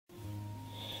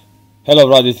Hello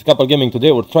everybody, this is Couple Gaming.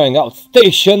 Today we're trying out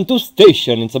Station to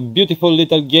Station. It's a beautiful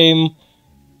little game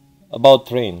about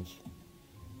trains.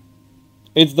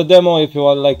 It's the demo. If you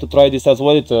would like to try this as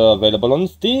well, it's available on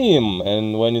Steam.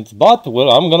 And when it's bought, well,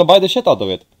 I'm gonna buy the shit out of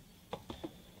it.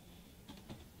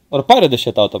 Or pirate the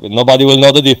shit out of it. Nobody will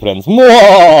know the difference.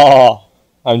 Mwah!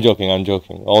 I'm joking, I'm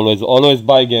joking. Always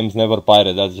buy games, never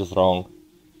pirate. That's just wrong.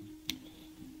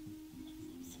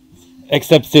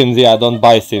 Except Sims, yeah, don't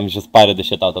buy Sims, just pirate the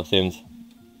shit out of Sims.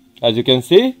 As you can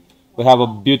see, we have a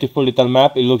beautiful little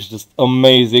map. It looks just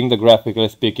amazing, the graphically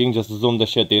speaking. Just zoom the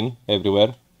shit in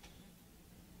everywhere.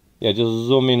 Yeah, just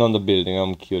zoom in on the building,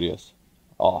 I'm curious.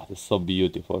 Oh, it's so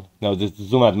beautiful. Now just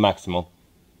zoom at maximum.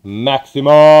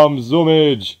 Maximum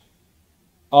zoomage!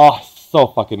 Oh, so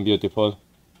fucking beautiful.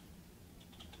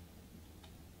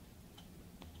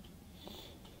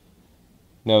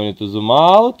 Now we need to zoom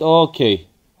out. Okay.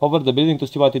 Hover the building to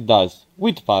see what it does.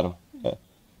 Wheat farm. Yeah.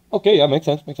 Okay, yeah, makes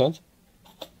sense, makes sense.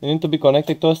 You need to be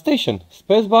connected to a station.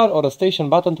 Spacebar or a station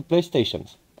button to place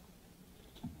stations.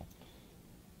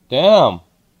 Damn.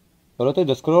 Rotate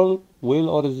the scroll wheel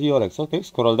or Z or X. Okay,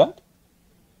 scroll that.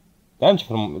 Damn,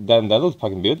 that looks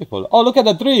fucking beautiful. Oh, look at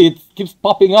the tree. It keeps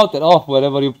popping out and off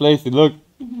wherever you place it. Look.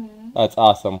 That's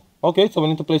awesome. Okay, so we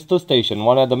need to place two stations.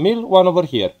 One at the mill, one over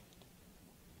here.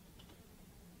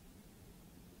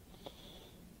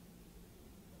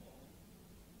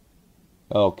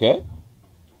 Okay.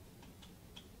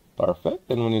 Perfect.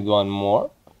 Then we need one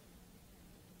more.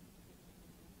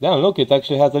 Damn, look, it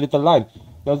actually has a little line.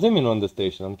 Now zoom in on the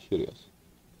station, I'm curious.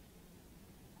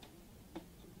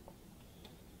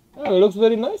 Oh, it looks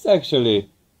very nice actually.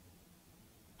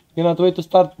 Cannot wait to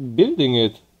start building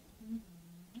it.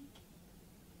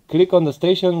 Click on the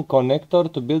station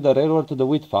connector to build a railroad to the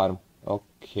wheat farm.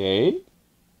 Okay.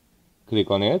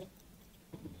 Click on it.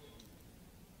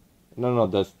 No,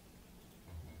 that's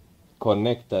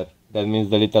connector. That means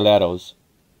the little arrows.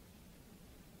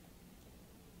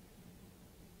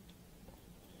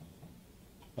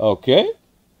 Okay.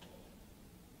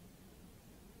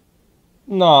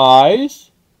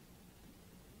 Nice.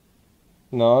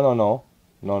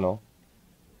 No.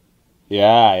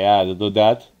 Yeah, to do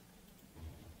that.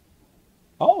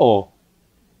 Oh.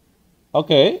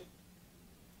 Okay.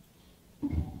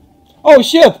 Oh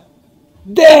shit!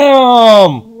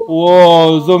 Damn!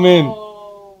 Whoa, zoom in.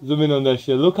 Zoom in on that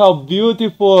shit. Look how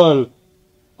beautiful!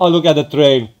 Oh, look at the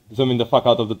train. Zoom in the fuck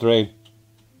out of the train.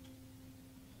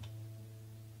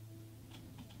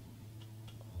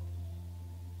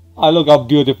 Oh, look how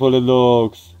beautiful it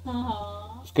looks.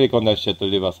 Just click on that shit to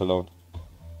leave us alone.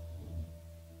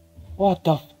 What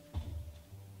the f...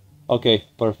 Okay,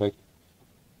 perfect.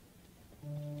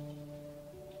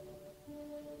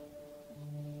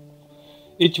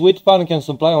 Each wheat farm can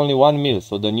supply only one meal,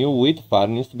 so the new wheat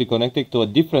farm needs to be connected to a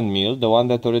different meal, the one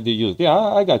that already used. Yeah,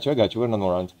 I got you, we're not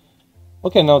morons.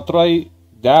 Okay, now try...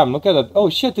 Damn, look at that.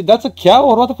 Oh shit, that's a cow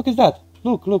or what the fuck is that?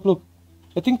 Look.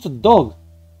 I think it's a dog.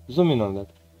 Zoom in on that.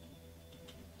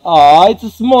 Ah, it's a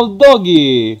small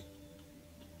doggy.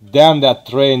 Damn that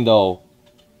train though.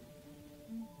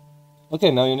 Okay,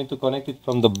 now you need to connect it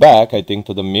from the back, I think,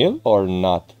 to the mill or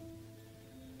not.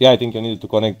 Yeah, I think you need to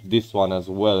connect this one as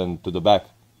well and to the back.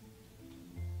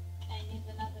 I need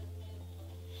another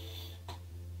mill.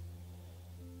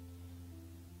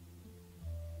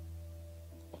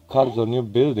 Cars or new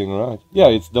building, right? Yeah,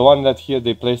 it's the one that here,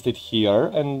 they placed it here,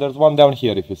 and there's one down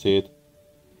here if you see it.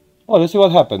 Oh, let's see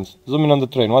what happens. Zoom in on the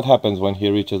train. What happens when he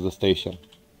reaches the station?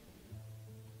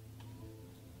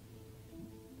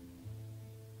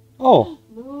 Oh,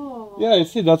 yeah, you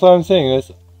see, that's what I'm saying.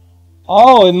 It's...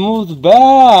 Oh, it moves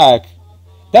back.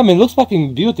 Damn, it looks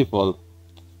fucking beautiful.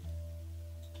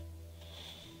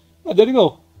 Oh, there you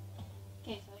go.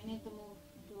 Okay, so we need to move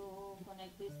to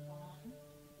connect this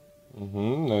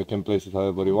one. Now you can place it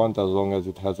however you want as long as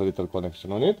it has a little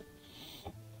connection on it.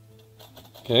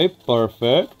 Okay,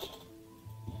 perfect.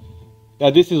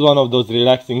 Yeah, this is one of those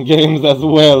relaxing games as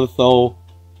well, so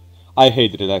I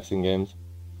hate relaxing games.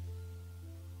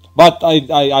 But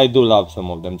I do love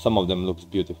some of them. Some of them looks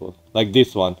beautiful. Like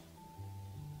this one.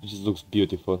 It just looks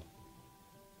beautiful.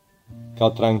 How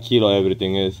tranquilo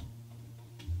everything is.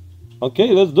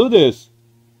 Okay, let's do this.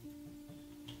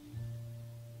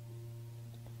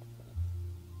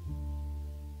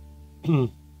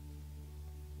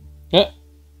 Yeah.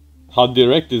 How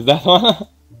direct is that one?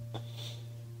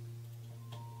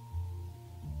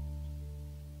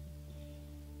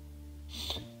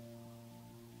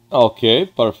 Okay,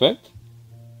 perfect.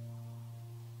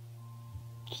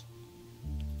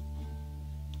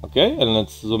 Okay, and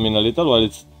let's zoom in a little while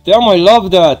it's... Damn, I love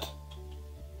that!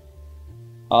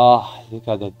 Ah, Look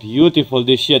at how beautiful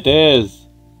this shit is.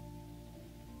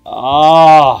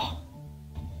 Ah.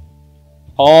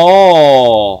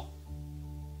 Oh.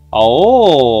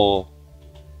 Oh.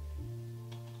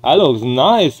 That looks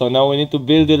nice. So now we need to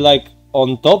build it like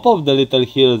on top of the little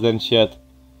hills and shit.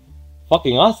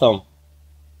 Fucking awesome.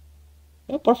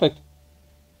 Yeah, perfect.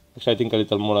 Actually, I think a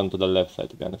little more onto the left side,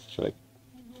 to be honest. Actually.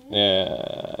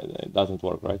 Yeah, it doesn't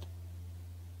work, right?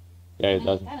 Yeah, it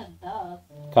doesn't. Kind of does.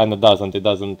 Kind of doesn't. It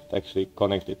doesn't actually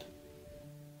connect it.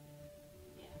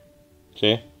 Yeah.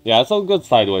 See? Yeah, so good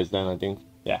sideways then, I think.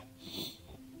 Yeah.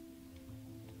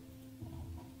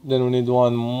 Then we need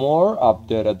one more up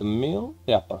there at the mill.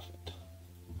 Yeah, perfect.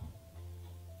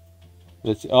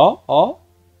 Let's see. Oh.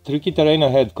 Tricky terrain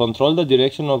ahead. Control the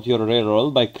direction of your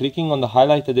railroad by clicking on the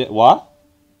highlighted... What?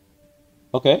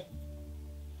 Okay.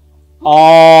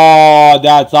 Oh,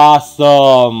 that's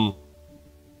awesome.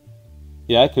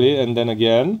 Yeah, clear. And then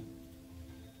again.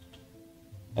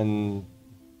 And...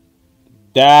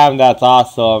 Damn, that's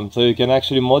awesome. So you can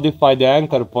actually modify the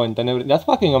anchor point and everything. That's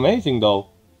fucking amazing, though.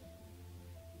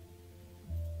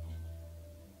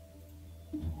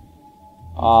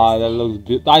 Ah, that looks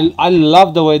beautiful. I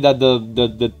love the way that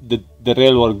the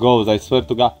railroad goes. I swear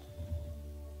to God.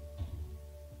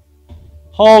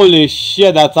 Holy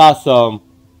shit, that's awesome.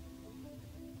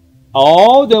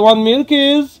 Oh, they want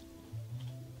milkies.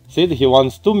 See, he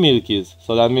wants 2 milkies.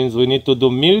 So that means we need to do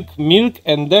milk,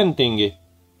 and then thingy.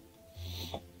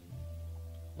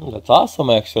 That's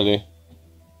awesome, actually.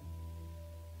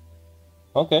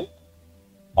 Okay.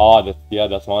 Oh, that's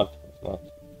smart. That's smart.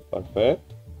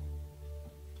 Perfect.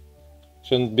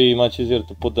 Shouldn't be much easier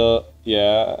to put the...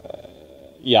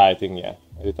 Yeah, I think, yeah.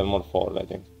 A little more forward, I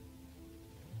think.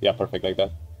 Yeah, perfect, like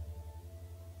that.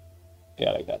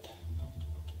 Yeah, like that.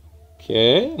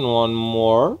 Okay, and one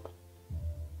more.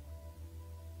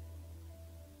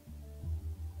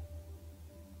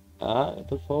 A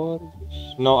little forward.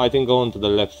 No, I think go on to the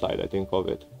left side, I think, of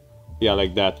it. Yeah,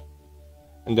 like that.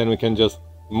 And then we can just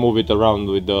move it around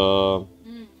with the...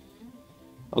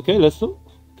 Okay, let's do.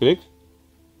 Click.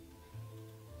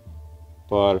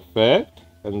 Perfect.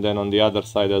 And then on the other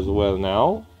side as well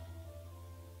now.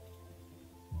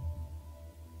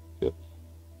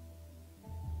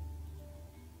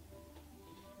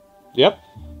 Yep.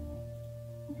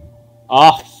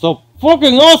 Ah, so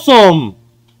fucking awesome!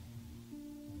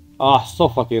 Ah, so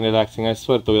fucking relaxing, I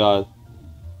swear to God.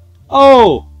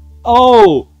 Oh!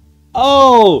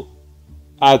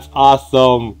 That's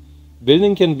awesome.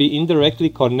 Building can be indirectly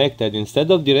connected.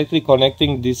 Instead of directly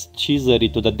connecting this cheesery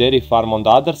to the dairy farm on the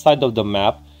other side of the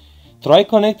map, try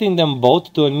connecting them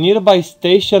both to a nearby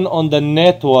station on the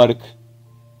network.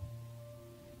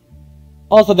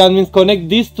 Also, that means connect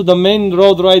this to the main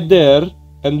road right there,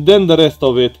 and then the rest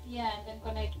of it. Yeah, and then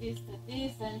connect this to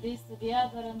this, and this to the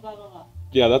other, and blah blah blah.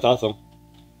 Yeah, that's awesome.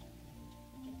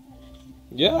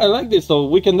 Yeah, I like this. So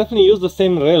we can definitely use the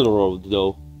same railroad,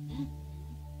 though.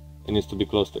 It needs to be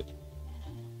close to it.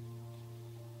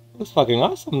 Looks fucking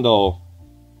awesome, though.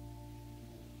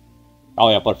 Oh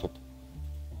yeah, perfect.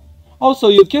 Also,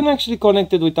 you can actually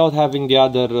connect it without having the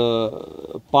other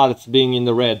parts being in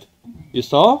the red. You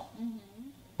saw?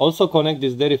 Also connect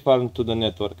this dairy farm to the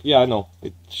network. Yeah, I know.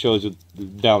 It shows you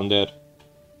down there.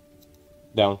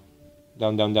 Down.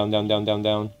 Down. The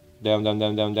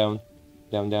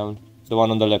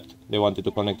one on the left. They wanted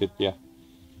to connect it, yeah.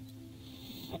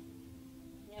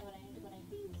 Yeah, but I need to connect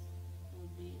these.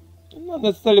 Not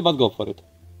necessarily, but go for it.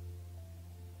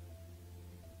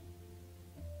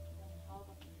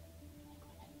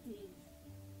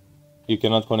 You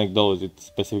cannot connect those. It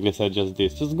specifically said just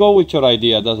this. Just go with your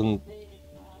idea. Doesn't...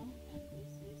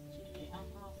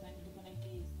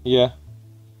 Yeah.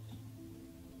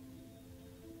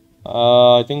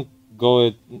 I think go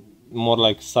it more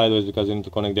like sideways because you need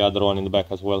to connect the other one in the back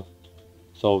as well.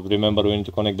 So remember, we need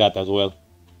to connect that as well.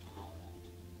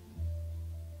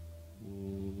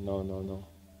 No.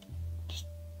 Just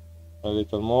a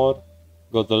little more.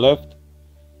 Go to the left.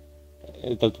 A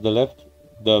little to the left.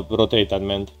 The rotate, I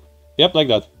meant. Yep, like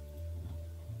that.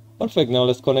 Perfect. Now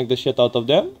let's connect the shit out of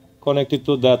them. Connect it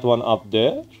to that one up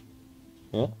there.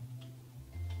 Yeah.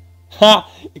 Ha!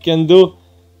 You can do...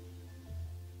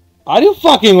 Are you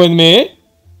fucking with me?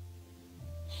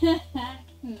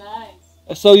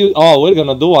 Nice. So you... Oh, we're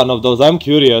gonna do one of those. I'm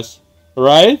curious.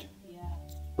 Right? Yeah.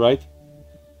 Right?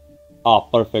 Ah,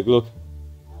 perfect. Look.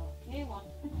 Okay, one.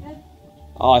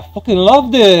 Oh, I fucking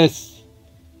love this.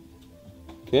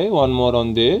 Okay, one more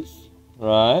on this.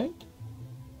 Right.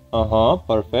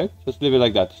 Perfect. Just leave it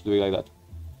like that. Just leave it like that.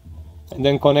 And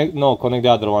then connect... No, connect the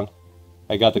other one.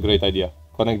 I got a great idea.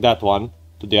 Connect that one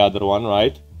to the other one,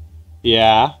 right?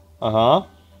 Yeah.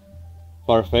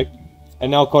 Perfect.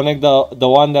 And now connect the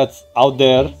one that's out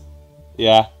there.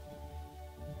 Yeah.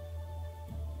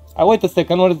 Wait a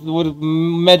second, we're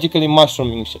magically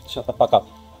mushrooming. Shut the fuck up.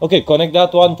 Okay, connect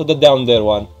that one to the down there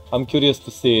one. I'm curious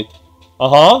to see it.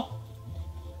 Uh-huh.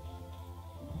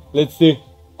 Let's see.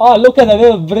 Oh, look at the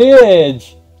little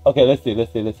bridge. Okay, let's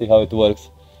see how it works.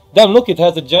 Damn, look, it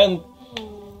has a giant...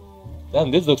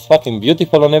 Damn, this looks fucking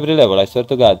beautiful on every level, I swear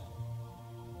to God.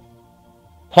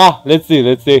 Ha, let's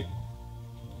see.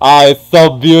 Ah, it's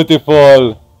so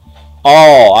beautiful.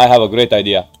 Oh, I have a great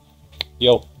idea.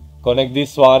 Yo, connect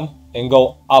this one and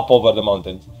go up over the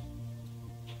mountains.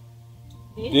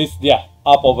 This, yeah,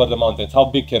 up over the mountains. How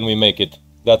big can we make it?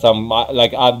 That's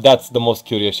that's the most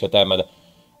curious shit I'm at.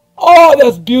 Oh,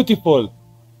 that's beautiful.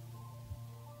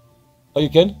 Oh, you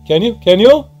can? Can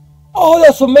you? Oh,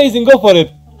 that's amazing. Go for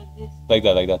it. Like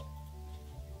that.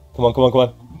 Come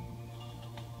on.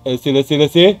 Let's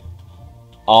see.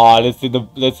 Ah, let's see the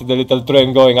little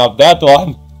train going up that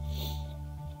one.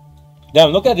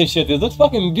 Damn, look at this shit. It looks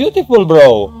fucking beautiful,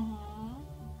 bro.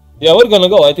 Yeah, we're gonna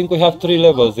go. I think we have 3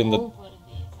 levels in the...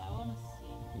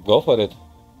 Go for it.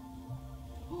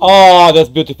 Oh, that's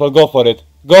beautiful. Go for it.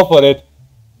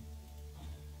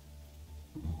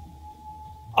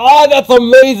 Oh, that's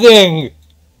amazing.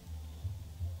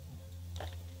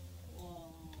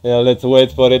 Yeah, let's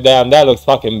wait for it. Damn, that looks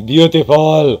fucking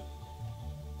beautiful.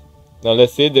 Now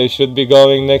let's see, they should be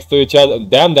going next to each other.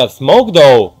 Damn, that smoke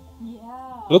though.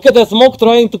 Yeah. Look at that smoke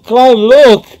trying to climb,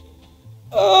 look.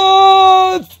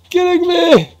 Oh, it's killing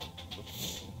me.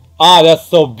 Ah, that's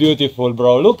so beautiful,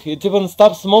 bro. Look, it even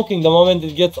stops smoking the moment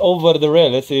it gets over the rail.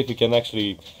 Let's see if it can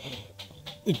actually...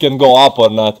 It can go up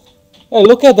or not. Hey,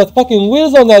 look at that fucking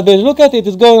wheels on that bitch. Look at it,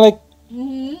 it's going like...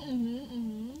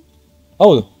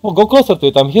 Oh, go closer to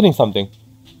it. I'm hearing something.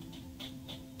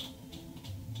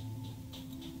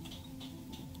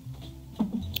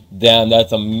 Damn,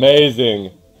 that's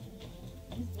amazing.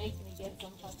 This makes me get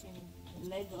some fucking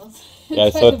Legos. Yeah, I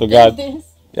swear to God.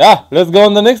 Yeah, let's go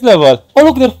on the next level. Oh,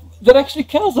 look, there are actually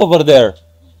cows over there.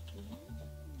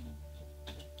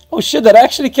 Oh shit, there are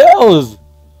actually cows.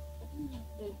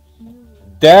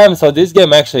 Damn, so this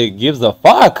game actually gives a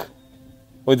fuck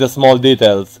with the small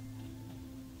details.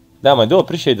 Damn, I do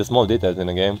appreciate the small details in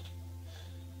the game.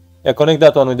 Yeah, connect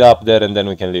that one with the up there and then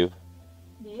we can leave.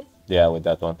 This? Yeah, with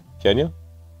that one. Can you?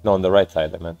 No, on the right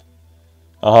side, I meant.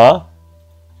 Uh-huh.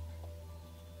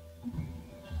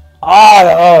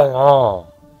 Oh.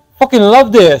 Fucking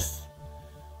love this.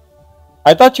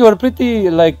 I thought you were pretty,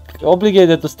 like,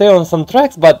 obligated to stay on some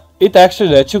tracks, but it actually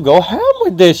lets you go ham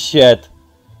with this shit.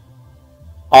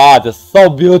 Ah, that's so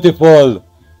beautiful.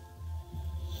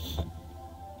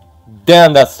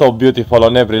 Damn, that's so beautiful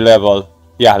on every level.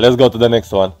 Yeah, let's go to the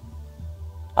next one.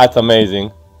 That's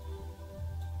amazing.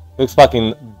 Looks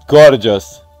fucking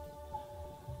gorgeous.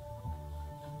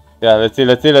 Yeah, let's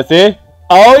see.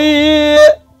 Oh yeah!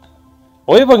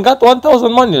 We even got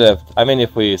 1,000 money left. I mean,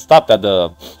 if we stopped at the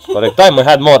correct time, we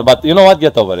had more, but you know what?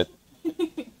 Get over it.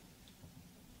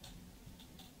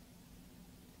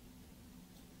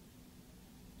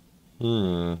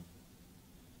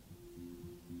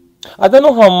 I don't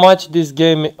know how much this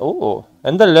game... Oh,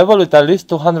 and the level with at least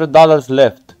 $200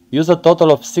 left. Use a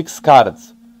total of 6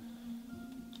 cards.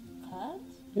 Cards?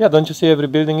 Yeah, don't you see every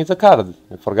building is a card?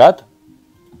 You forgot?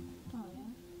 Oh,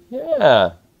 yeah.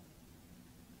 Yeah.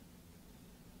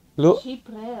 Look. Cheap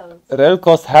rails. Rail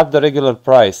costs half the regular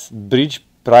price. Bridge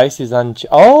price is unchanged.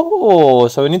 Oh,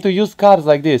 so we need to use cards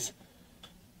like this.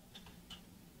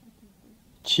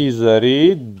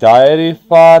 Cheesery, Dairy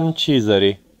Farm,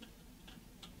 Cheesery.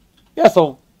 Yeah,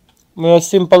 so a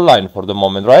simple line for the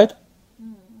moment, right?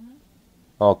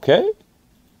 Okay,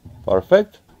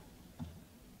 perfect.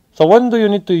 So when do you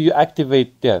need to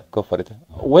activate? Yeah, go for it.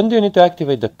 When do you need to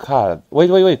activate the card?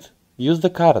 Wait. Use the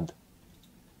card.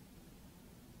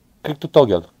 Click to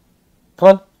toggle. Come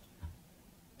on.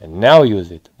 And now use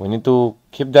it. We need to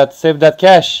keep that, save that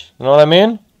cash. You know what I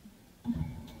mean?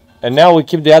 And now we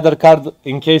keep the other card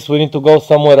in case we need to go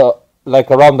somewhere like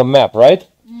around the map, right?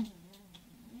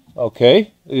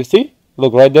 Okay, you see?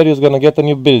 Look, right there, he's gonna get a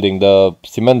new building, the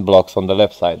cement blocks on the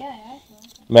left side.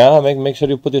 Yeah, make sure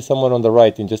you put it somewhere on the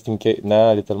right, just in case.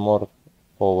 Nah, a little more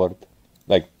forward,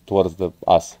 like towards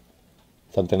us,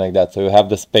 something like that. So you have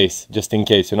the space, just in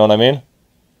case. You know what I mean?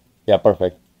 Yeah,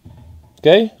 perfect.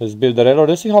 Okay, let's build the railroad.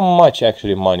 Let's see how much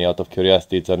actually money. Out of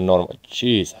curiosity, it's a normal.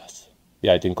 Jesus.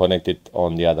 Yeah, I think connect it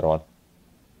on the other one.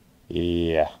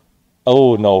 Yeah.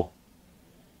 Oh no.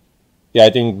 Yeah, I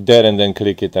think there and then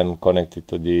click it and connect it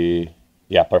to the...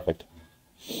 Yeah, perfect.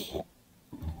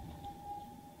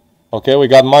 Okay, we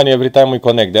got money every time we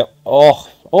connect them. Oh,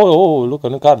 look, a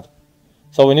new card.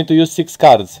 So we need to use 6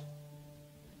 cards.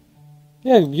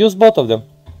 Yeah, use both of them.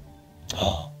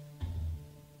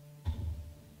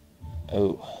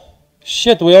 Oh.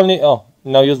 Shit, we only... Oh,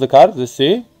 now use the cards, let's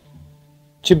see.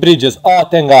 Cheap bridges. Oh,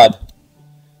 thank God.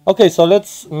 Okay, so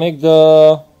let's make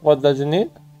the... What does it need?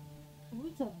 Oh,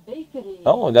 it's a bakery.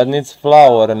 Oh, that needs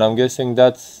flour, and I'm guessing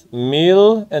that's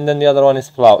meal, and then the other one is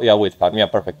flour. Yeah, wheat farm. Yeah,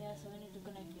 perfect. Yeah, so we need to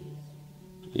connect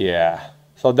these. Yeah.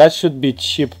 So that should be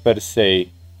cheap per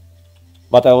se.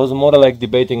 But I was more like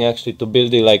debating actually to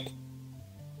build it like...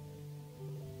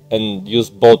 and use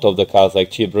both of the cars, like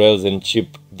cheap rails and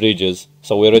cheap bridges.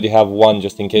 So we already have one,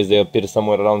 just in case they appear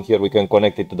somewhere around here, we can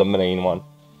connect it to the main one.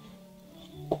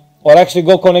 Or actually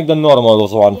go connect the normal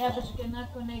one. Yeah, but you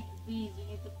cannot connect these. You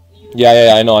need to use...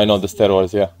 Yeah, I know the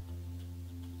stairwells, yeah.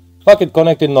 Fuck it,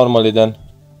 connect it normally then.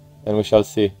 And we shall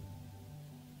see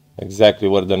exactly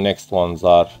where the next ones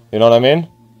are. You know what I mean?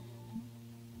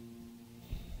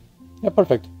 Yeah,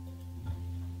 perfect.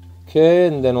 Okay,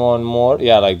 and then one more.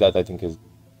 Yeah, like that I think is...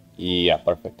 Yeah,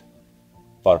 perfect.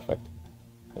 Perfect.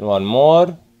 And one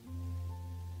more.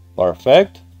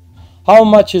 Perfect. How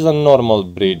much is a normal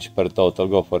bridge per total?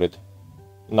 Go for it.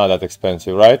 Not that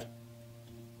expensive, right?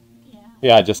 Yeah.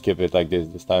 Yeah, just keep it like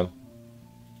this time.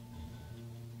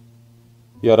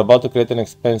 You are about to create an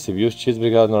expensive. Use cheese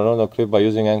brigade on a clip by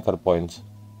using anchor points.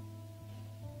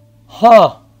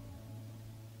 Huh.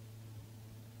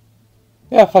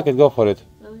 Yeah, fuck it, go for it.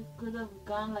 So we could have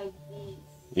gone like this.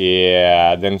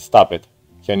 Yeah, then stop it.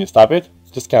 Can you stop it?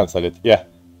 Just cancel it. Yeah.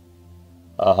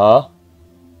 Uh-huh.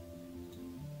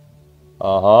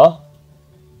 Uh-huh.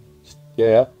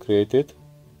 Yeah, create it.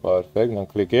 Perfect. Now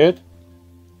click it.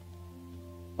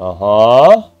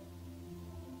 Uh-huh.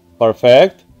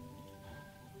 Perfect.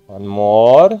 One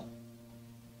more.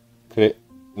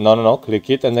 No. Click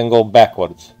it and then go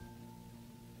backwards.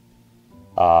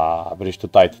 Ah, bridge too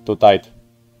tight. Too tight.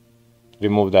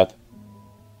 Remove that.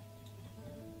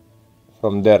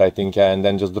 From there, I think, yeah, and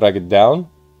then just drag it down.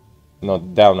 No,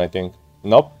 down, I think.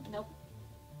 Nope. Nope.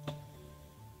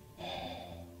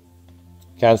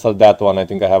 Cancel that one, I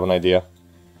think I have an idea.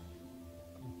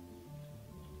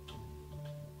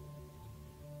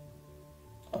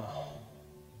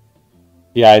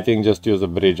 Yeah, I think just use a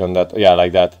bridge on that. Yeah,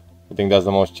 like that. I think that's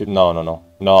the most cheap. No.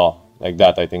 No, like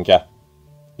that, I think, yeah.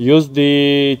 Use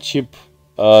the cheap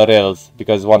rails,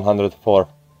 because 104.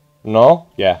 No?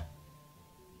 Yeah.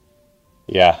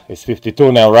 Yeah, it's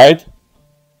 52 now, right?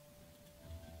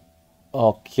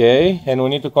 Okay, and we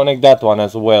need to connect that one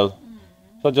as well.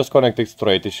 So just connect it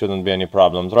straight, it shouldn't be any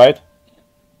problems, right?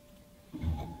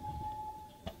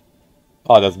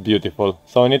 Oh, that's beautiful.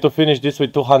 So we need to finish this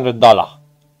with $200.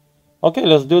 Okay,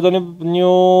 let's do the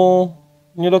new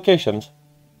locations.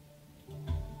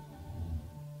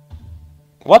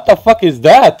 What the fuck is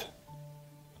that?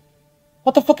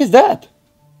 What the fuck is that?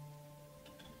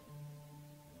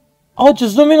 Oh,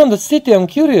 just zoom in on the city, I'm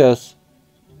curious.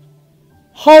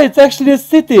 Hi, it's actually a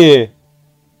city.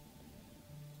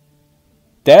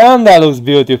 Damn, that looks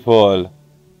beautiful.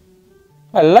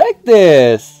 I like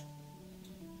this.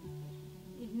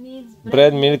 It needs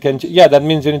Bread, milk, and yeah, that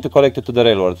means you need to connect it to the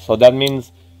railroad. So that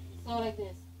means... So like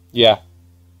this. Yeah.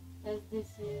 As this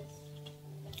is...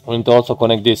 We need to also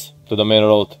connect this to the main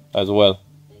road as well.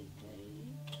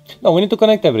 No, we need to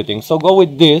connect everything. So go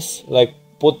with this, like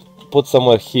put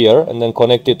somewhere here and then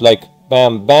connect it like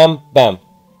bam, bam, bam.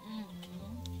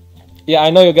 Yeah,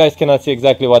 I know you guys cannot see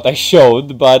exactly what I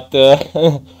showed, but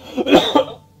you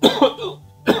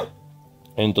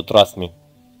need to trust me.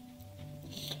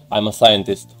 I'm a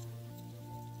scientist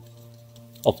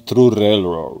of true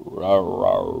railroad.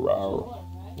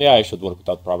 Yeah, I should work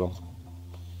without problem.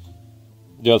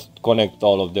 Just connect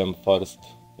all of them first.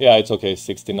 Yeah, it's okay,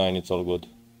 69, it's all good.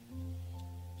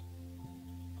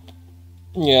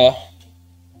 Yeah.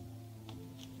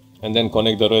 And then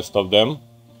connect the rest of them.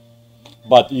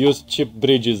 But use cheap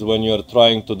bridges when you're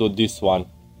trying to do this one.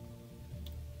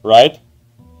 Right?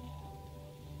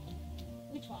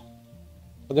 Which one?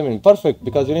 What do you mean? Perfect,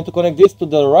 because you need to connect this to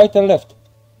the right and left.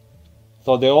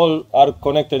 So they all are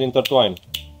connected, intertwined.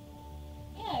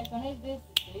 Yeah, I connect this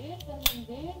and then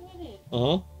there with it.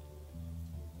 Mm-hmm.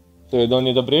 So you don't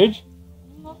need a bridge?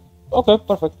 No. Okay,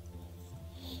 perfect.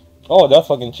 Oh, that's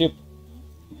fucking cheap.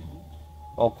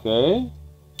 Okay.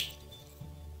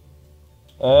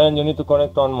 And you need to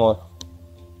connect one more.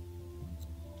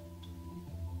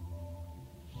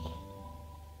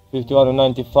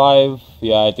 5195.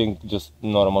 Yeah, I think just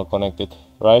normal connected,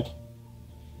 right?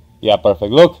 Yeah,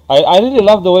 perfect. Look, I really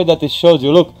love the way that it shows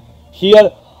you. Look,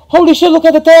 here. Holy shit, look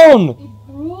at the town! It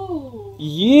grew.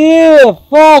 Yeah,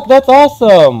 fuck, that's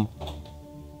awesome.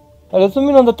 Let's zoom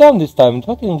in on the time this time. It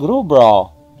fucking grew,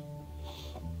 bro.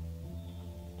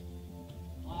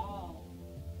 Wow.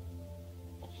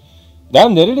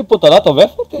 Damn, they really put a lot of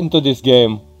effort into this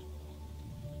game.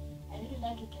 I really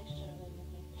like the texture of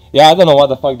everything. Yeah, I don't know what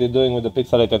the fuck they're doing with the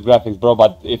pixelated graphics, bro,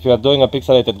 but if you're doing a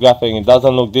pixelated graphic and it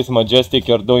doesn't look this majestic,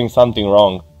 you're doing something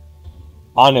wrong.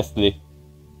 Honestly.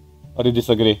 Or you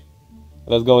disagree?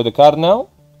 Let's go with the card now.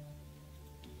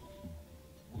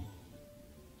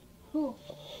 Who?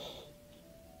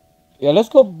 Yeah, let's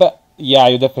go back. Yeah,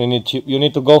 you definitely need chip. You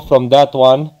need to go from that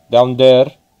one down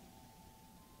there.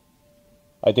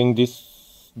 I think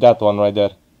that one right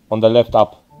there. On the left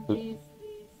up. This, and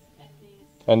this.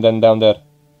 And then down there.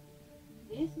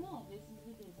 This? No, this is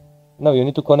with this. No, you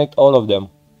need to connect all of them.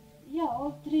 Yeah,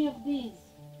 all three of these.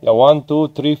 Yeah, 1, 2,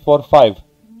 3, 4, 5.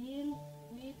 Meal,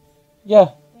 wheat, Yeah,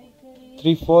 bakery.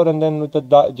 3, 4, and then with the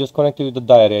just connect it with the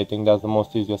diary. I think that's the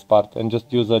most easiest part. And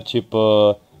just use a cheap,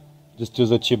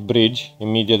 bridge.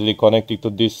 Immediately connect it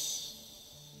to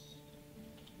this.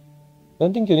 I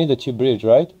don't think you need a cheap bridge,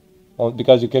 right?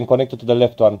 Because you can connect it to the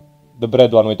left one, the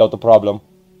bread one, without a problem.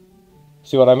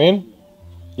 See what I mean?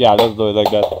 Yeah, let's do it like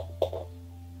that.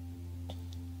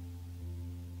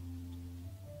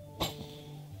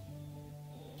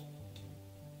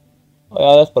 Oh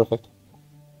yeah, that's perfect.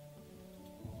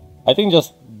 I think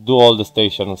just do all the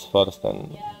stations first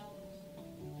and Yeah.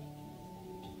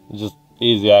 just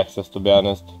easy access, to be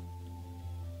honest.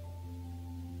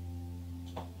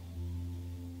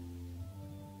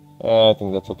 I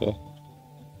think that's okay.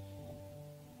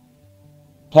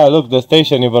 Ah, look, the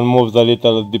station even moves a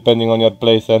little depending on your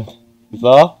place and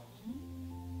so.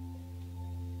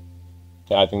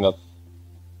 Yeah, I think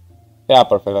that's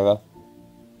perfect like that.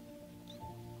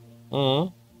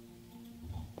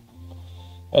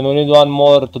 And we need one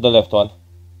more to the left one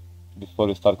before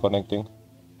we start connecting.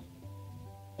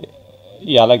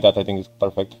 Yeah, like that. I think it's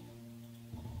perfect.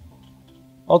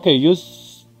 Okay,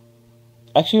 use.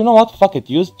 Actually, you know what? Fuck it.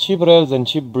 Use cheap rails and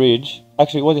cheap bridge.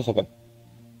 Actually, wait a second.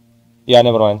 Yeah,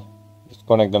 never mind. Just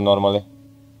connect them normally.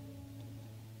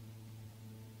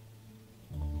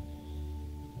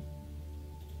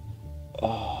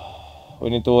 We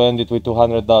need to end it with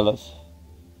 $200.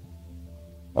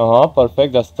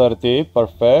 Perfect. That's 30.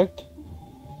 Perfect.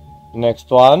 Next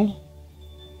one.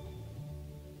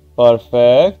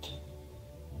 Perfect.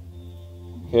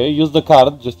 Okay, use the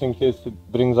card just in case it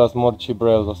brings us more cheap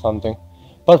rails or something.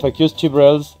 Perfect. Use cheap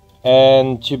rails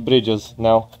and cheap bridges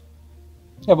now.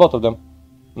 Yeah, both of them.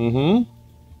 And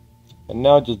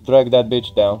now just drag that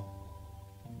bitch down.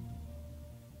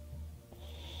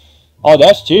 Oh,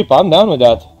 that's cheap. I'm down with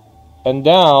that. And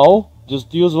now,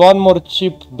 just use one more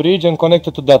cheap bridge and connect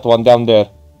it to that one down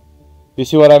there. You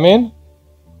see what I mean?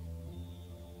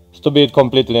 Just to be it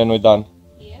completely and we're done.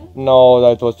 Here? No,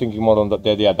 I was thinking more on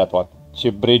yeah, that one.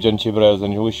 Cheap bridge and cheap rails,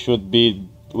 and we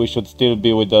should still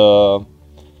be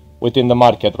within the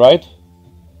market, right?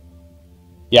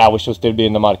 Yeah, we should still be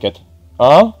in the market.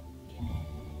 Huh?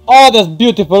 Oh, that's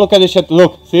beautiful. Look at this shit.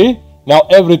 Look, see? Now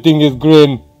everything is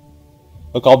green.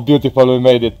 Look how beautiful we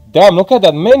made it. Damn, look at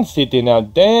that main city now.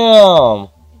 Damn.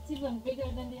 It's even bigger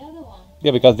than the other one.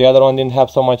 Yeah, because the other one didn't have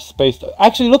so much space.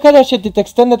 Actually, look at that shit. It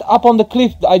extended up on the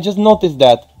cliff. I just noticed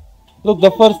that. Look,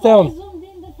 the first I town. zoomed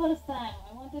in the first time.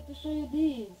 I wanted to show you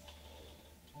these.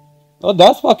 Oh,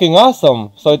 that's fucking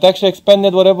awesome. So it actually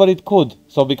expanded wherever it could.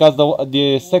 So because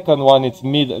the second one, it's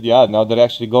mid. Yeah, now they're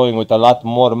actually going with a lot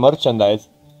more merchandise.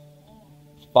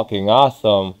 Fucking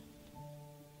awesome.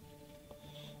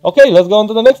 Okay, let's go on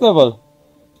to the next level.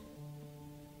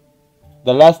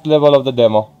 The last level of the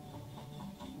demo.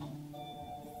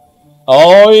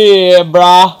 Oh yeah,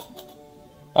 brah.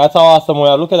 That's how awesome we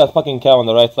are. Look at that fucking cow on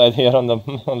the right side here on the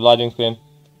loading screen.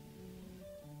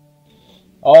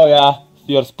 Oh yeah,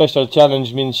 your special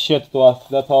challenge means shit to us.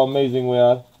 That's how amazing we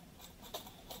are.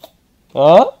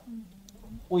 Huh?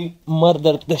 We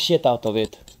murdered the shit out of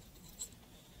it.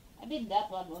 I bet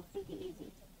that one was pretty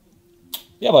easy.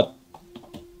 Yeah, but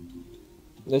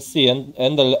let's see, and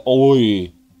the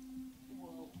oi.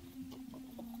 Whoa.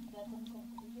 That one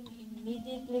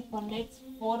immediately connects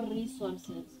 4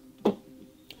 resources.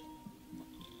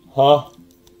 Huh? Okay.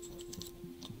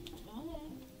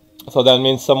 So that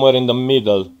means somewhere in the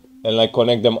middle and like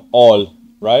connect them all,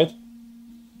 right?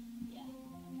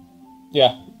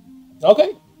 Yeah.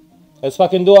 Okay. Let's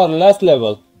fucking do our last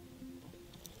level.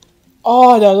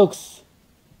 Oh, that looks...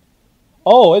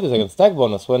 Oh, wait a second. Stack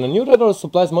bonus. When a new railroad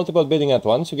supplies multiple bidding at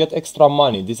once, you get extra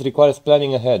money. This requires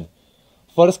planning ahead.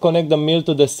 First, connect the mill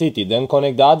to the city. Then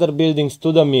connect the other buildings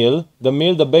to the mill. The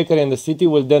mill, the bakery, and the city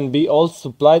will then be all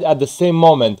supplied at the same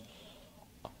moment.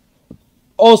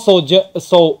 also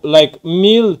so like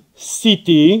mill,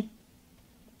 city,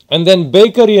 and then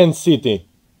bakery and city.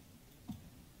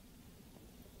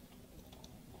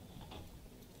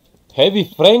 Heavy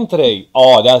frame tray.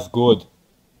 Oh, that's good.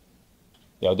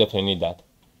 Yeah, I definitely need that.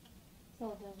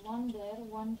 So there's one there,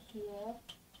 one here.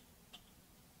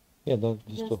 Yeah, just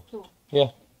Just two.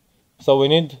 Yeah. So we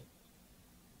need.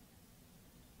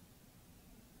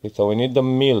 Okay, so we need the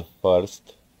mill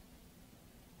first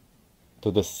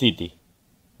to the city,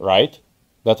 right?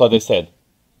 That's what they said.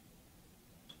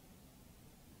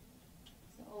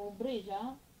 So bridge,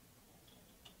 huh?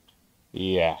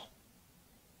 Yeah.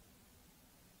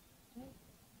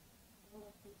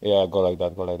 Yeah, go like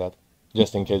that, go like that.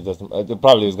 Just in case there's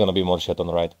probably is gonna be more shit on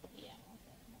the right. Yeah.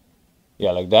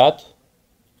 Yeah, like that.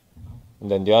 And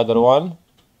then the other one,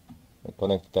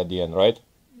 connect it at the end, right?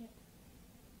 Yeah.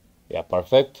 Yeah,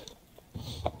 perfect.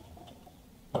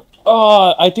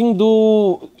 I think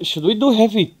should we do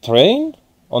heavy train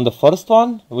on the first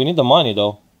one? We need the money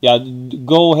though. Yeah,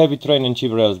 go heavy train and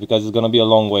cheap rails because it's gonna be a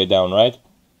long way down, right?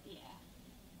 Yeah.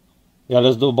 Yeah,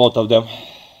 let's do both of them.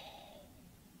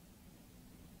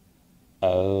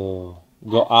 Oh,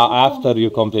 go after you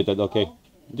completed. Okay,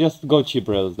 just go cheap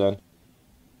rails then.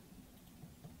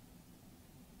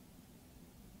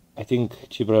 I think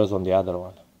cheap rails on the other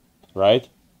one, right?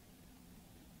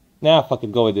 Nah, fuck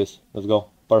it, go with this. Let's go.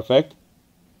 Perfect.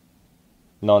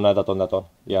 No, not that one, that one.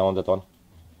 Yeah, on that one.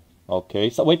 Okay,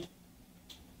 so wait.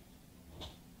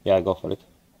 Yeah, go for it.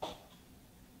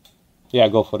 Yeah,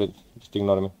 go for it. Just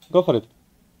ignore me. Go for it.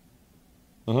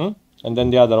 And then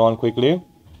the other one quickly.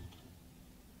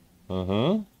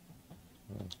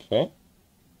 Okay.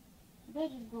 They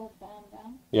just go bam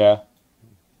bam. Yeah.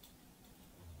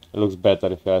 It looks better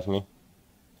if you ask me.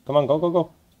 Come on, go, go,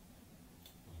 go.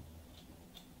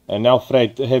 And now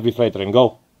heavy freight train,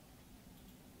 go.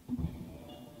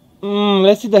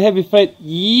 Let's see the heavy freight.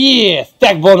 Yeah,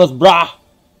 stack bonus, brah.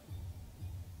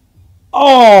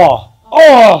 Oh,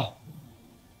 oh.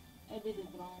 I did it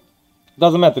wrong.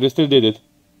 Doesn't matter, you still did it.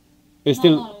 You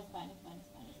still. No, it's fine, it's fine,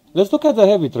 it's fine. Let's look at the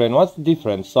heavy train. What's the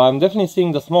difference? So I'm definitely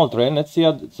seeing the small train. Let's see.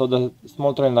 So the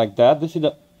small train like that. Let's see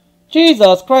the.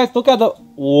 Jesus Christ! Look at the.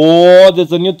 Whoa!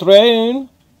 There's a new train.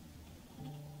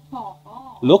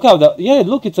 Look how the. Yeah,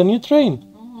 look, it's a new train.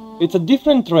 It's a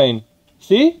different train.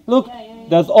 See? Look. Yeah.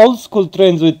 There's old school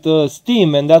trains with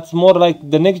steam, and that's more like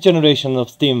the next generation of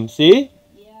steam. See?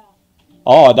 Yeah.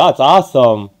 Oh, that's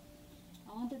awesome.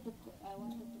 I wanted to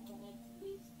connect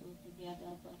these two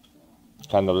together, but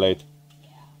Kind of late.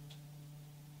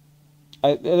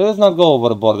 yeah. Let's not go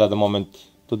overboard at the moment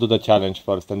to do the challenge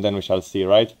first, and then we shall see,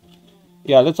 right?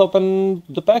 Yeah, let's open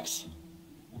the packs.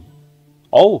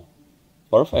 Oh,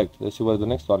 perfect. Let's see where the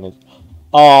next one is.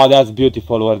 Oh, that's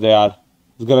beautiful where they are.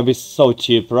 It's gonna be so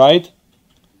cheap, right?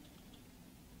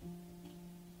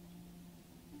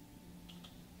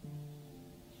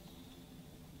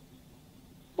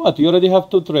 What? You already have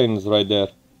two trains right there.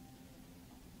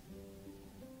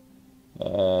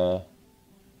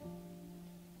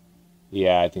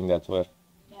 Yeah, I think that's where.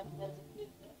 Yeah, but there's a clip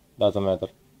there. Doesn't matter.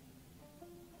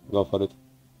 Go for it.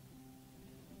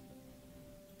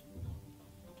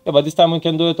 Yeah, but this time we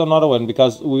can do it on our own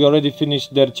because we already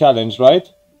finished their challenge, right?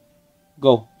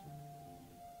 Go.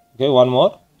 Okay, one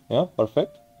more. Yeah,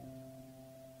 perfect.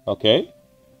 Okay.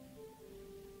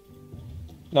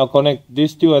 Now connect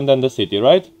these two and then the city,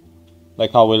 right?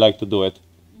 Like how we like to do it.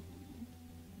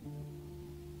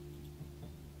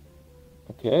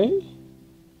 Okay.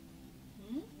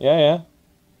 Yeah, yeah.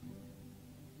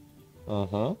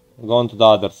 Go on to the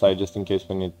other side just in case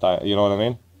we need time. You know what I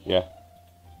mean? Yeah.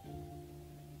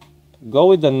 Go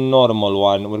with the normal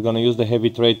one. We're gonna use the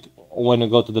heavy trade when we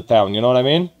go to the town. You know what I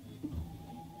mean?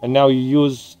 And now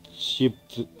use cheap.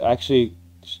 Actually,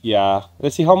 yeah.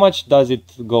 Let's see how much does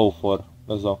it go for.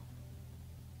 Let's go.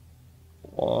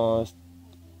 Go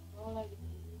like this,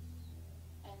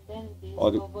 and then this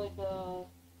over the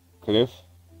cliff.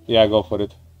 Yeah, go for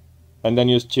it. And then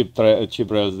use cheap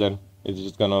rails. Then it's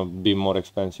just gonna be more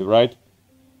expensive, right?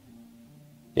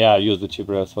 Yeah, use the cheap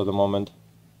rails for the moment.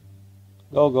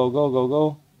 Go, go, go, go,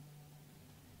 go.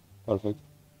 Perfect.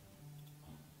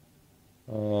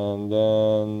 And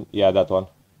then, yeah, that one.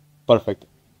 Perfect.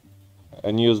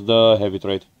 And use the heavy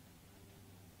trade.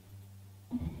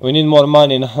 We need more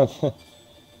money now.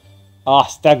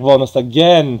 Stack bonus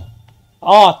again.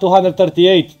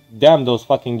 238. Damn, those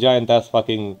fucking giant ass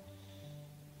fucking.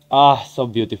 So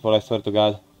beautiful, I swear to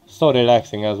God. So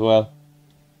relaxing as well.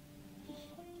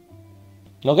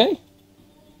 Okay.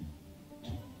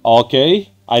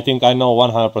 Okay. I think I know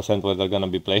 100% where they're gonna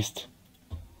be placed.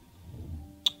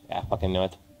 Yeah, I fucking knew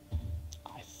it.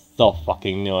 I so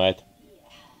fucking knew it.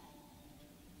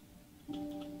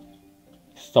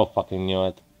 so fucking knew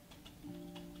it.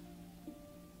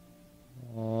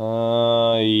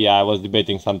 Yeah, I was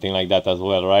debating something like that as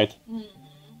well, right?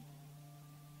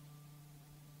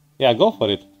 Yeah, go for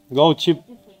it. Go cheap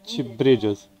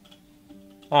bridges.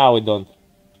 Ah, we don't.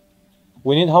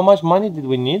 We need, how much money did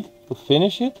we need to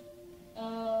finish it?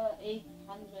 800.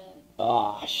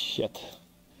 Ah, shit.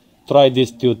 Try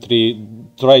these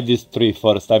try these three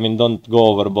first. I mean, don't go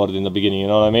overboard in the beginning, you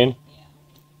know what I mean?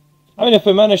 I mean, if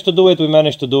we manage to do it, we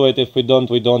manage to do it. If we don't,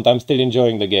 we don't. I'm still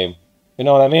enjoying the game. You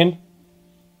know what I mean?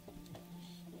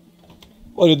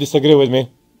 Or you disagree with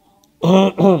me?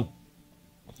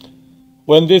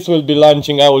 When this will be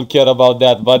launching, I will care about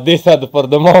that. But this, for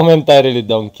the moment, I really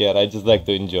don't care. I just like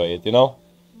to enjoy it, you know?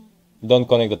 Don't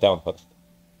connect the town first.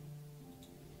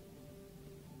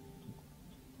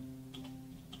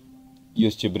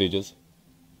 Use cheap bridges.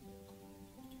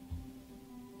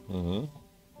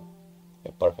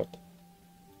 Yeah, perfect.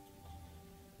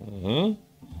 And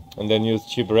then use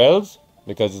cheap rails,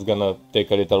 because it's gonna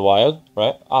take a little while,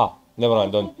 right? Ah, never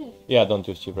mind, don't. Yeah, don't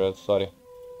use cheap rails, sorry.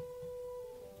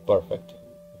 Perfect.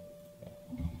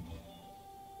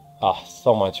 Ah,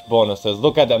 so much bonuses.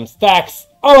 Look at them stacks.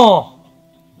 Oh!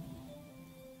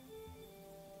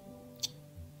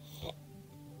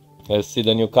 Let's see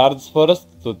the new cards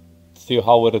first to see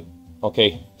how we're...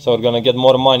 Okay, so we're gonna get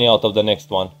more money out of the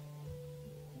next one.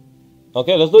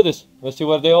 Okay, let's do this. Let's see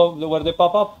where they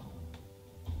pop up.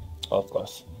 Of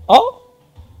course. Oh!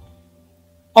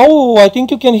 Oh, I think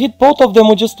you can hit both of them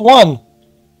with just one.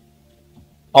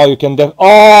 Oh, you can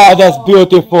oh, that's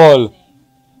beautiful.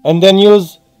 And then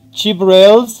use cheap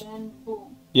rails.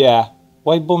 Yeah.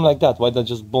 Why boom like that? Why not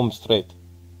just boom straight?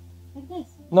 Like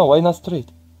this? No, why not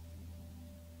straight?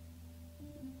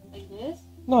 Like this?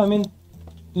 No, I mean,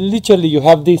 literally you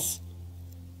have this.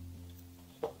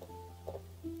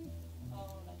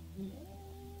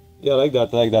 Yeah, like that,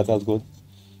 that's good.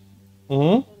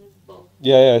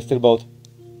 Yeah, still both.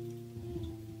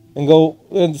 And go,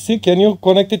 and see, can you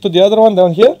connect it to the other one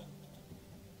down here?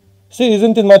 See,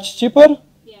 isn't it much cheaper?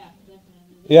 Yeah,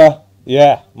 definitely.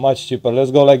 Yeah, much cheaper.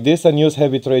 Let's go like this and use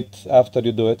heavy trade after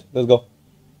you do it. Let's go.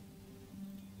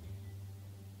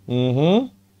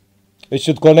 It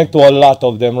should connect to a lot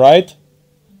of them, right?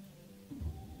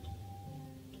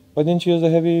 Why didn't you use the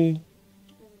heavy?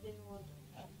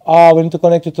 Ah, we need to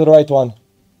connect it to the right one.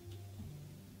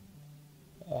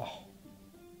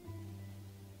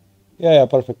 Yeah,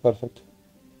 perfect.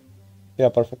 Yeah,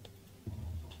 perfect.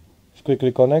 Just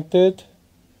quickly connect it.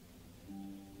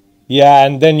 Yeah,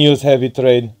 and then use heavy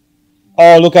trade.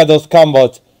 Oh, look at those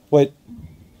combos. Wait.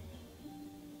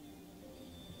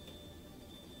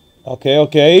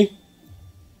 Okay.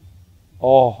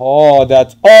 Oh,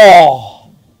 that's... Oh!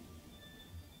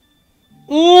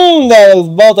 That was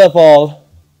beautiful.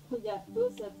 Yeah, 2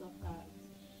 sets of cards.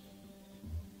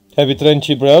 Heavy trade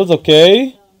cheap rails,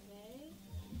 okay.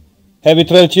 Heavy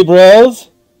trail cheap rails.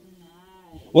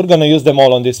 Nice. We're gonna use them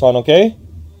all on this one, okay?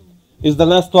 It's the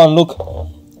last one, look.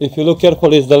 If you look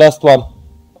carefully, it's the last one.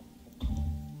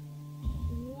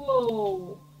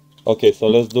 Whoa. Okay, so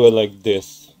let's do it like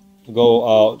this. Go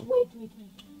out. Wait.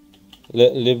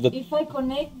 Leave the... If I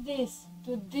connect this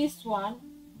to this one,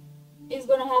 it's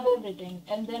gonna have everything.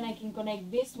 And then I can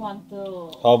connect this one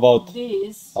to How about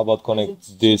this. How about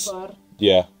connect this? Cheaper.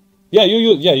 Yeah. You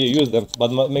use them,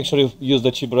 but make sure you use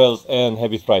the cheap rails and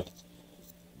heavy freight.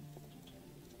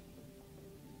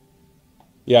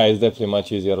 Yeah, it's definitely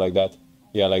much easier like that.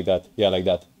 Yeah, like that.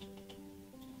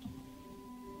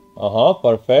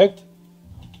 Perfect.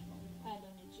 I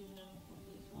don't need cheap rail for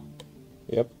this one.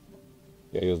 Yep.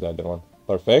 Yeah, use the other one.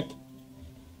 Perfect.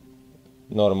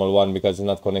 Normal one because it's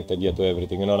not connected yet to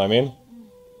everything, you know what I mean?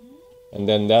 And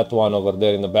then that one over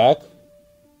there in the back.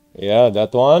 Yeah,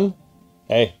 that one.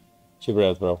 Hey, cheap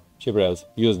rails, bro. Cheap rails.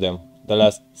 Use them. The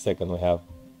last second we have.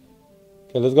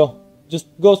 Okay, let's go. Just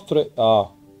go straight.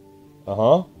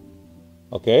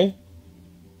 Okay.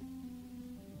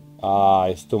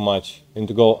 It's too much. You need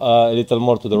to go a little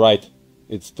more to the right.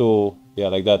 It's too... Yeah,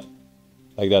 like that.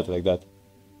 Like that.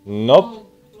 Nope.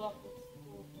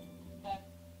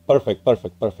 Perfect.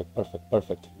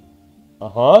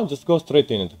 Just go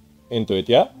straight into it,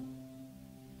 yeah?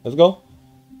 Let's go.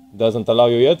 Doesn't allow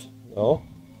you yet? No.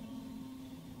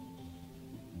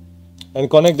 And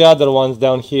connect the other ones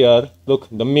down here. Look,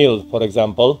 the mill, for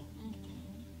example.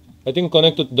 I think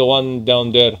connect it to the one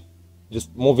down there.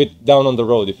 Just move it down on the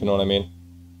road, if you know what I mean.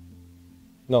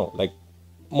 No, like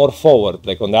more forward,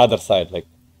 like on the other side, like.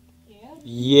 Here?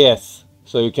 Yes,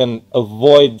 so you can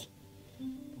avoid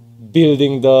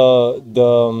building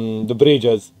the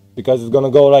bridges because it's gonna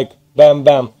go like bam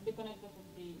bam. Be connected to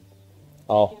these.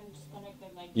 Oh. You can just connect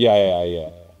it like Yeah.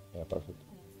 Yeah, perfect.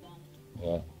 It's done.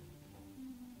 Yeah.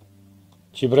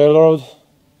 Cheap railroad.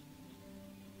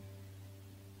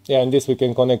 Yeah, and this we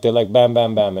can connect it like bam,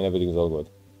 bam, bam, and everything's all good.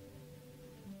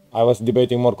 I was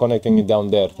debating more connecting it down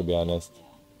there, to be honest.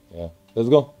 Yeah. Let's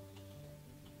go.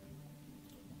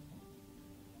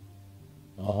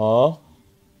 Uh-huh.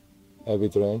 Heavy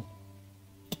train.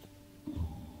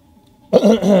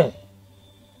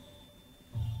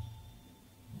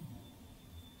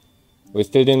 We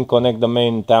still didn't connect the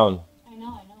main town. I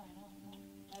know.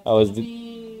 I was That's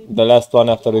gonna the last one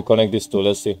after we connect these two.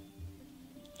 Let's see.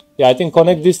 Yeah, I think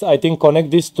connect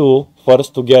these two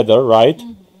first together, right?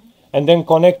 And then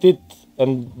connect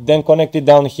it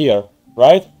down here,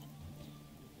 right?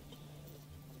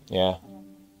 Yeah.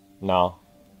 Now.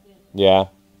 Yeah.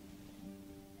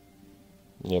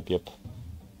 Yep.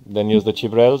 Then use the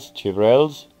chip rails.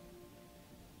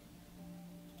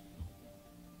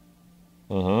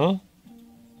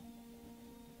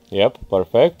 Yep,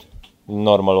 perfect.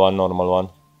 Normal one.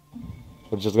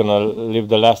 We're just gonna leave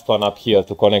the last one up here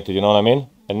to connect it, you know what I mean?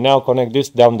 And now connect this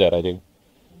down there, I think.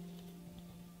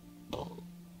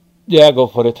 Yeah, go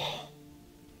for it.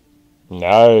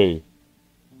 No.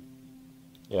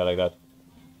 Yeah, like that.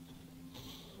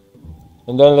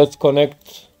 And then let's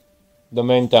connect the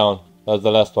main town. That's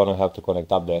the last one I have to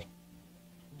connect up there.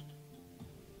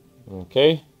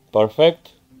 Okay,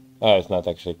 perfect. It's not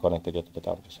actually connected yet to the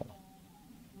town.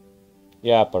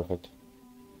 Yeah, perfect.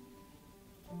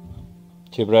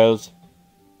 Chip rails.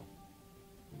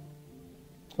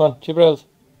 Come on, chip rails.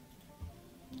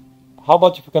 How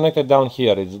about if you connect it down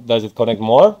here? Does it connect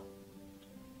more?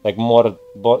 Like more?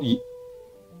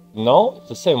 No, it's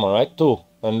the same one, right? 2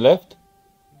 and left.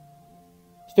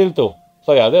 Still 2.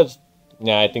 So yeah,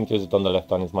 I think use it on the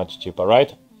left one. It's much cheaper,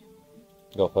 right?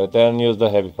 Go for it. Then use the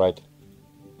heavy freight.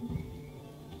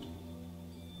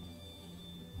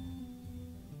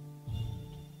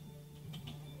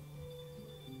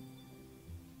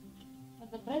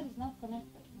 But the bread is not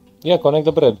connected. Yeah, connect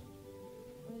the bread.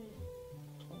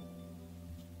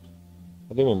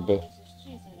 What do you mean, bread?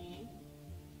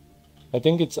 I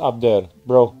think it's up there,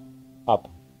 bro. Up.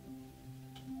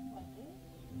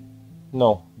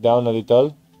 No, down a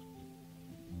little.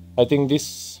 I think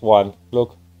this one.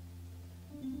 Look.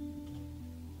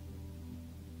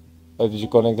 Did you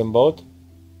connect them both?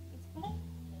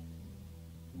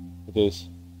 It is.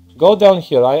 Go down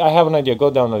here. I have an idea.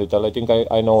 Go down a little. I think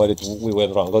I know where we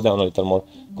went wrong. Go down a little more.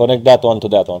 Connect that one to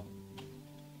that one.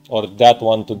 Or that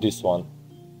one to this one.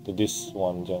 To this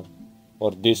one, Jen.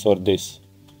 Or this or this.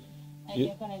 I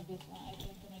can connect this one. I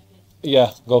can connect this.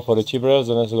 Yeah, go for the chip rails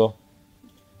and let's go.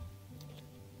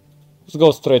 Let's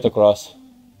go straight across.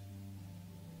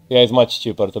 Yeah, it's much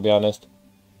cheaper, to be honest.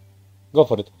 Go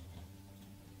for it.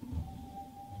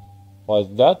 Was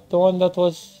that the one that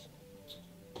was...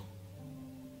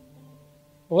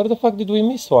 Where the fuck did we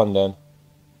miss one then?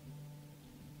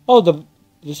 Oh, the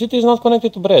city is not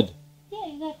connected to bread. Yeah,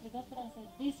 exactly. That's what I said.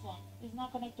 This one is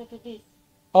not connected to this.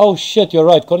 Oh shit, you're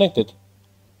right. Connected.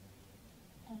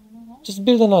 I don't know how. Just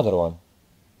build another one.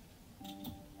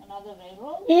 Another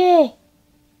railroad? Yeah.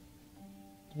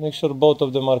 Make sure both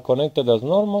of them are connected as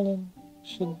normal and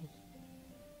should...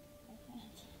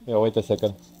 Yeah, wait a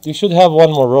second. You should have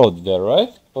one more road there,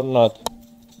 right? Or not?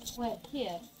 Where?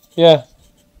 Here. Yeah.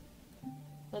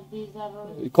 But these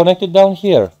are Connected down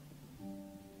here.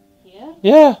 here?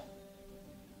 Yeah.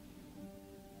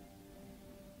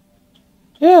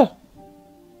 Yeah.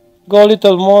 Go a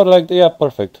little more like... Yeah,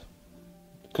 perfect.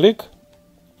 Click.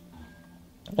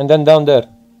 And then down there.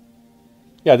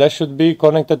 Yeah, that should be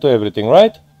connected to everything,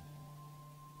 right?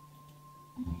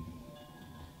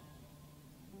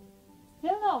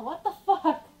 Still no. What the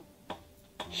fuck?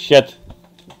 Shit.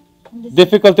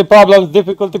 Difficulty problems.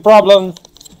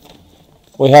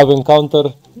 We have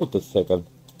encountered... Wait a second.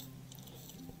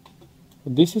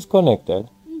 This is connected.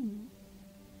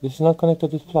 This is not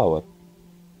connected with flower.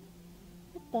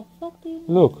 What the fuck do you mean?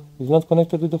 Look, it's not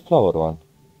connected with the flower one.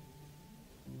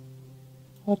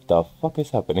 What the fuck is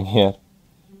happening here?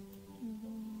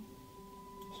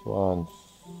 Just 1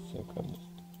 second.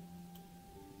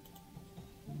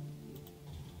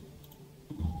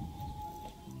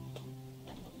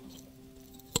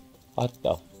 What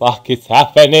the fuck is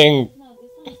happening? No,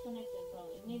 this one is connected, bro.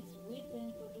 It needs wheat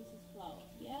and produces flour.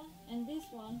 Yeah? And this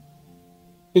one,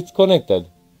 It's connected.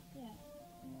 yeah.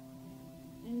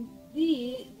 And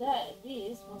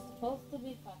this was supposed to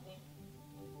be fucking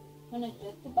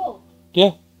connected to both.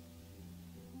 Yeah.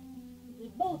 They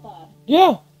both are.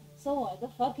 Yeah. So why the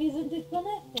fuck isn't it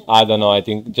connected? I don't know. I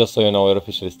think, just so you know, we're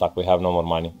officially stuck. We have no more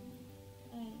money.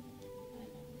 I know.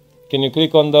 Can you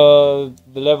click on the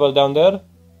level down there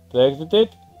to exit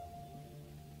it?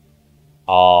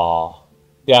 Oh.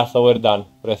 Yeah, so we're done.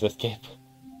 Press escape.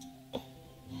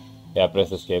 Yeah, press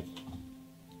escape.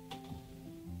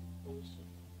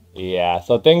 Yeah,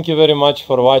 so thank you very much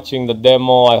for watching the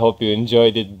demo. I hope you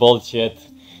enjoyed it. Bullshit.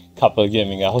 Couple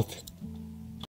gaming out.